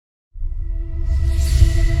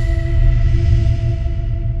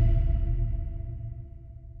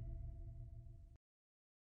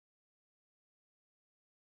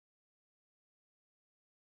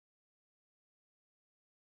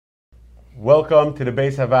Welcome to the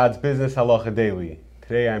Beis Havad's Business Halacha Daily.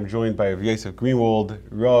 Today I'm joined by Rav Yosef Greenwald,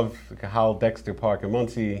 Rav Kahal Dexter Park in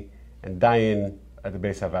Monsey, and Dayan at the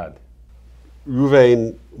Beis Havad.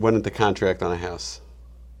 Ruvain went into contract on a house,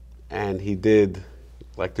 and he did,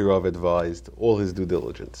 like the Rav advised, all his due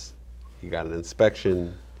diligence. He got an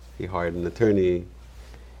inspection, he hired an attorney,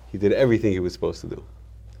 he did everything he was supposed to do.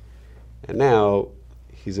 And now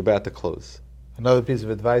he's about to close. Another piece of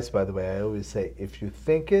advice, by the way, I always say, if you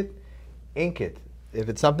think it, ink it. If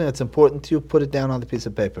it's something that's important to you, put it down on the piece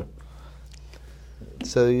of paper.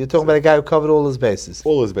 So you're talking about a guy who covered all his bases.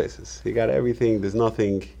 All his bases. He got everything. There's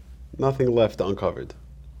nothing left uncovered.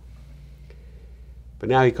 But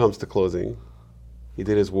now he comes to closing. He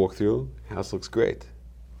did his walkthrough. House looks great.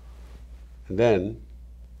 And then,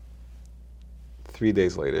 3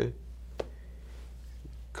 days later,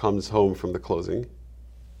 comes home from the closing,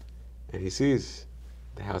 and he sees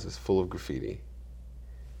the house is full of graffiti.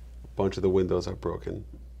 A bunch of the windows are broken.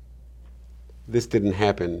 This didn't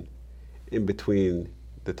happen in between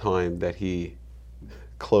the time that he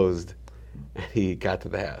closed and he got to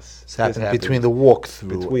the house. This happened between the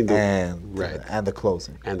walkthrough right. and the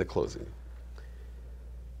closing. And the closing.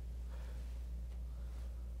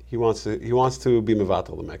 He wants to be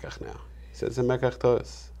mevatel the mekach now. He says, "The mekach to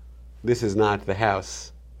us. This is not the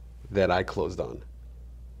house that I closed on."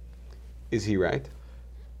 Is he right?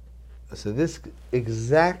 So this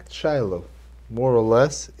exact shiloh, more or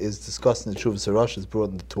less, is discussed in the Teshuvas HaRosh, is brought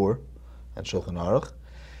in the Torah and Shulchan Aruch.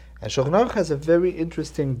 And Shulchan Aruch has a very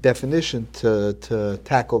interesting definition to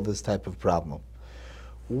tackle this type of problem.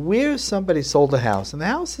 Where somebody sold a house, and the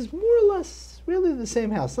house is more or less really the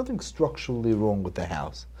same house, nothing structurally wrong with the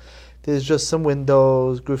house. There's just some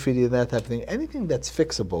windows, graffiti, and that type of thing. Anything that's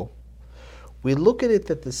fixable, we look at it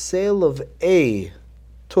that the sale of A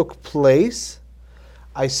took place.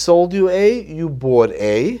 I sold you A, you bought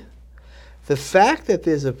A. The fact that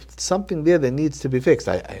there's something there that needs to be fixed.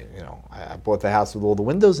 I bought the house with all the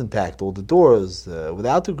windows intact, all the doors,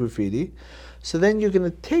 without the graffiti. So then you're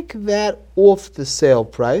going to take that off the sale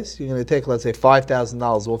price. You're going to take, let's say,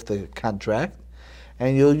 $5,000 off the contract,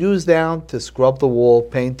 and you'll use down to scrub the wall,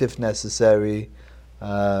 paint if necessary,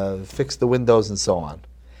 fix the windows, and so on.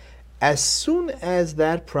 As soon as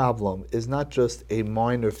that problem is not just a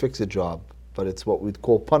minor fix-it job, but it's what we'd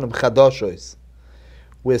call panim chadashos,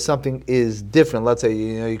 where something is different. Let's say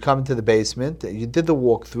you come into the basement, you did the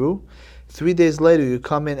walkthrough. 3 days later, you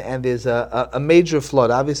come in and there's a major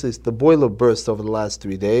flood. Obviously, it's the boiler burst over the last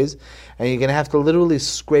 3 days, and you're going to have to literally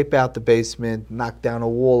scrape out the basement, knock down a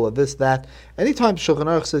wall, or this, that. Anytime Shulchan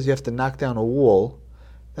Aruch says you have to knock down a wall,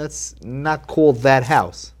 that's not called that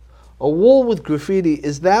house. A wall with graffiti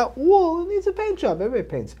is that wall. It needs a paint job. Everybody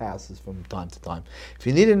paints houses from time to time. If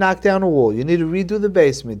you need to knock down a wall, you need to redo the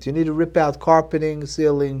basement, you need to rip out carpeting,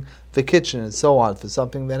 ceiling, the kitchen, and so on for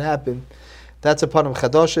something that happened, that's a panim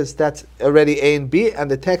chadoshes. That's already A and B. And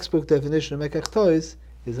the textbook definition of mekach tois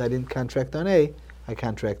is I didn't contract on A, I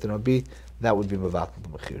contracted on B. That would be mevatel the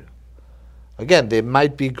mechira. Again, there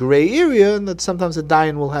might be gray area, and that sometimes a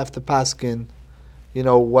dayan will have to paskin,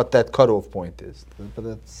 what that cutoff point is.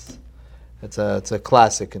 But it's a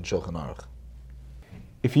classic in Shulchan Aruch.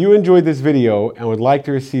 If you enjoyed this video and would like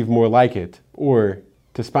to receive more like it, or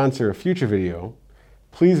to sponsor a future video,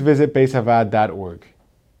 please visit beishavad.org.